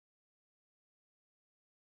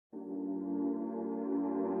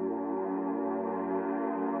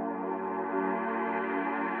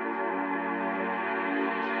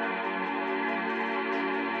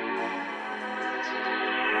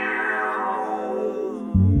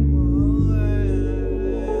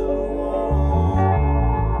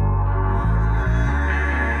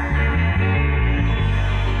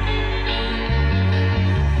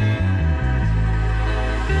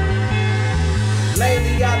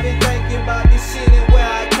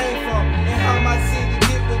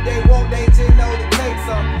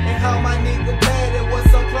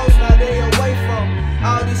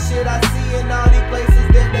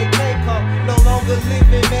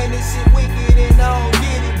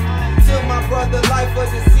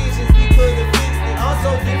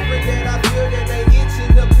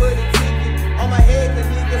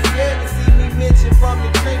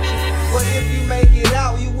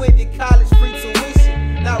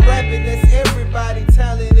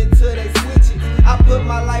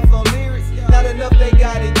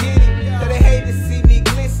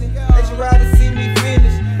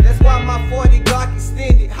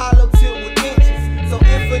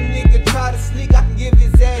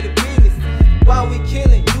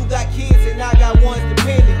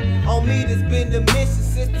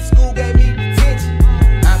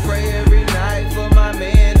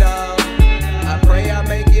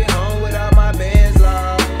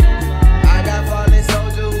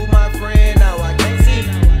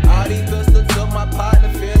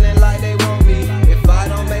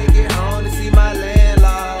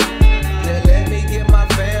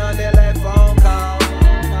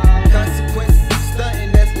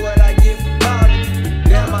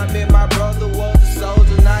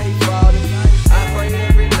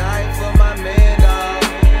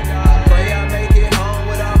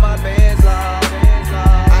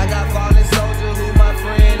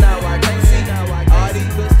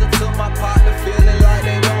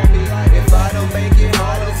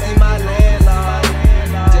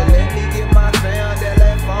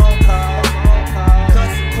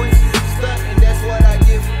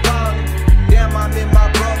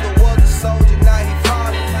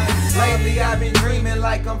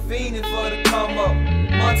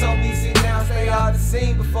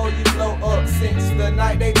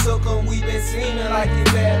like they took them, we been seeming like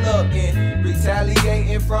it's bad luck. And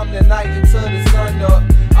retaliating from the night until the sun up.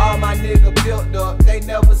 All my nigga built up, they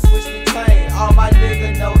never switched the train. All my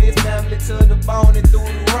nigga know it's family to the bone and through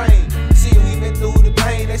the rain. Shit, we been through the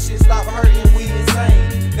pain, that shit stop hurting, we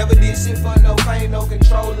insane. Never did shit for no fame, no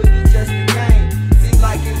controller, it's just a game.